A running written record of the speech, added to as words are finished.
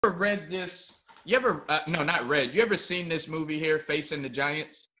ever read this? You ever no, not read. You ever seen this movie here, Facing the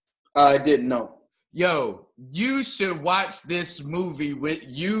Giants? I didn't know. Yo, you should watch this movie with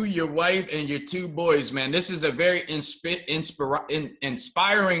you, your wife, and your two boys, man. This is a very inspiring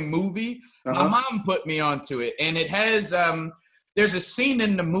movie. My mom put me onto it, and it has there's a scene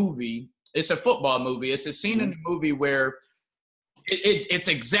in the movie. It's a football movie. It's a scene in the movie where it's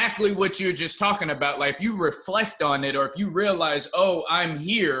exactly what you're just talking about. Like, if you reflect on it, or if you realize, oh, I'm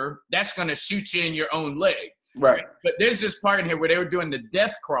here, that's going to shoot you in your own leg. Right. But there's this part in here where they were doing the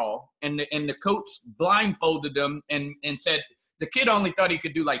death crawl, and the coach blindfolded them and said the kid only thought he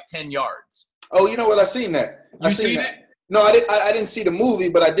could do like 10 yards. Oh, you know what? I seen that. You seen it? No, I didn't see the movie,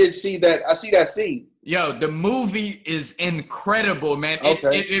 but I did see that. I see that scene. Yo, the movie is incredible, man.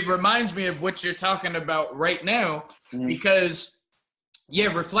 Okay. It reminds me of what you're talking about right now, because yeah,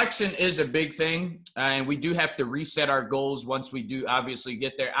 reflection is a big thing, and we do have to reset our goals once we do obviously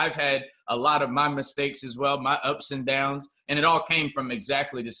get there. I've had a lot of my mistakes as well, my ups and downs, and it all came from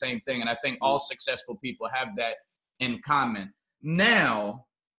exactly the same thing, and I think all successful people have that in common. Now,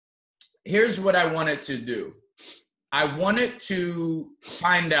 here's what I wanted to do. I wanted to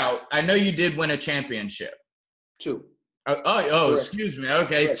find out, I know you did win a championship. 2. Excuse me.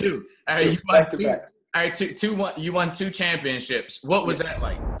 Okay, Correct. 2. Two. Back to back. All right, you won 2 championships. What was that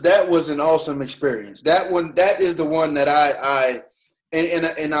like? That was an awesome experience. That is the one that I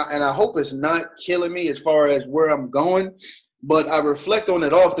hope it's not killing me as far as where I'm going, but I reflect on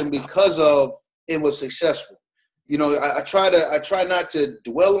it often because of it was successful. You know, I try not to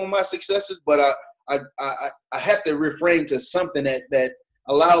dwell on my successes, but I have to refrain to something that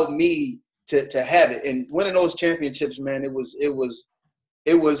allowed me to have it. And winning those championships, man, it was.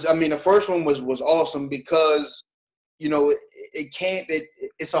 I mean, the first one was awesome because, you know,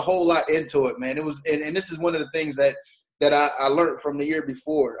 it's a whole lot into it, man. It was, and this is one of the things that I learned from the year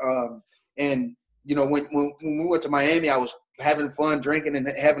before. And you know, when we went to Miami, I was having fun, drinking, and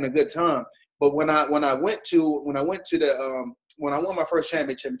having a good time. But when I won my first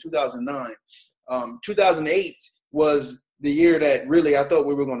championship in 2009, 2008 was the year that really I thought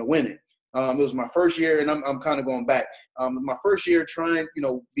we were going to win it. It was my first year, and I'm kind of going back. My first year trying, you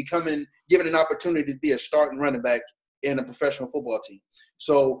know, given an opportunity to be a starting running back in a professional football team.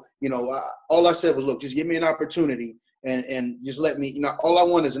 So, you know, all I said was, look, just give me an opportunity and just let me, you know, all I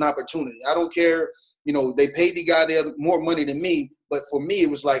want is an opportunity. I don't care, you know, they paid the guy there more money than me, but for me, it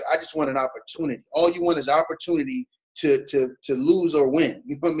was like, I just want an opportunity. All you want is opportunity to lose or win.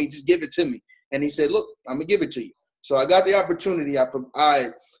 You know what I mean? Just give it to me. And he said, look, I'm going to give it to you. So I got the opportunity. I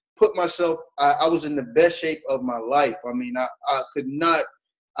put myself, I was in the best shape of my life. I mean, I could not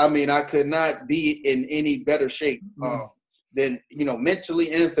be in any better shape than, you know,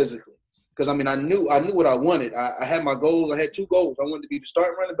 mentally and physically. Because, I mean, I knew what I wanted. I had my goals. I had 2 goals. I wanted to be the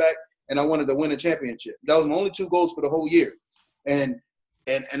starting running back, and I wanted to win a championship. That was my only 2 goals for the whole year. And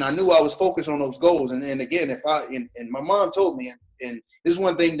I knew I was focused on those goals. And again, and my mom told me, and this is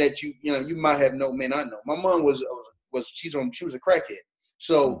one thing that you might have known, may not know. My mom she was a crackhead.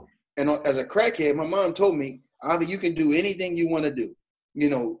 So, and as a crackhead, my mom told me, Avi, you can do anything you want to do,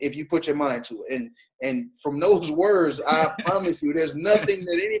 you know, if you put your mind to it. And from those words, I promise you, there's nothing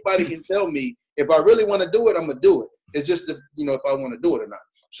that anybody can tell me. If I really want to do it, I'm going to do it. It's just, if I want to do it or not.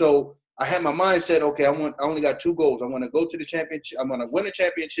 So I had my mindset, okay, I only got 2 goals. I want to go to the championship. I'm going to win a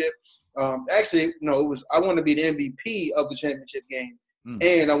championship. Actually, no, I want to be the MVP of the championship game,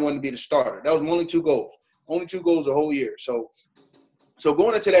 and I want to be the starter. That was my only 2 goals. Only 2 goals the whole year. So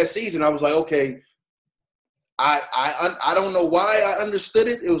going into that season, I was like, okay, I don't know why I understood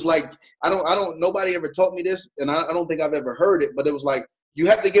it. It was like, nobody ever taught me this, and I don't think I've ever heard it, but it was like, you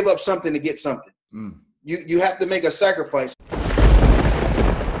have to give up something to get something. You have to make a sacrifice.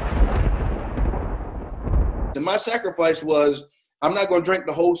 And my sacrifice was, I'm not going to drink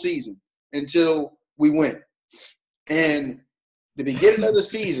the whole season until we win. And the beginning of the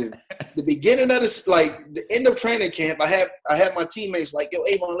season, the end of training camp, I had my teammates like, yo,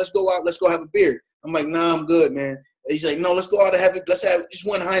 Avon, let's go out, let's go have a beer. I'm like, nah, I'm good, man. He's like, no, let's go out and let's have just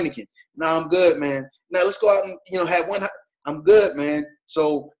one Heineken. Nah, I'm good, man. Now let's go out and, you know, have one. I'm good, man.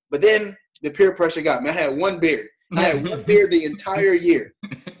 So, but then the peer pressure got me. I had 1 beer. I had 1 beer the entire year.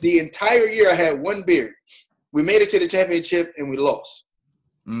 The entire year I had 1 beer. We made it to the championship and we lost.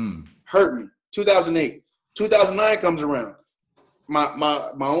 Hurt me. 2008. 2009 comes around.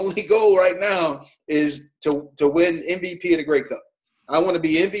 My only goal right now is to win MVP of the Grey Cup. I want to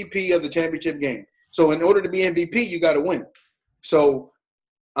be MVP of the championship game. So in order to be MVP, you got to win. So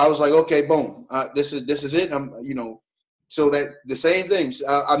I was like, okay, boom, this is it. I'm, you know, so that the same things.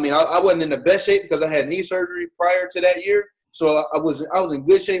 I mean, I wasn't in the best shape because I had knee surgery prior to that year. So I was in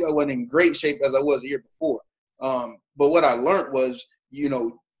good shape. I wasn't in great shape as I was the year before. But what I learned was,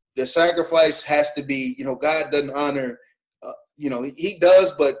 the sacrifice has to be, God doesn't honor, he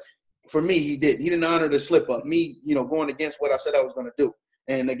does, but for me, he didn't. He didn't honor the slip up. Me, going against what I said I was going to do.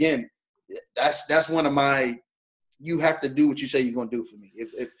 And again, that's one of my. You have to do what you say you're going to do for me.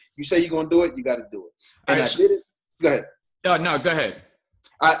 If you say you're going to do it, you got to do it. And I did it. Go ahead. No, go ahead.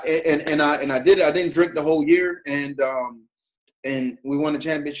 I did it. I didn't drink the whole year, and we won the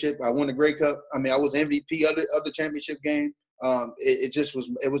championship. I won the Grey Cup. I mean, I was MVP of the championship game.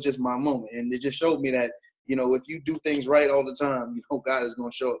 It was just my moment, and it just showed me that if you do things right all the time, God is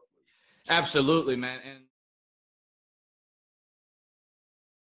going to show up. Absolutely, man. And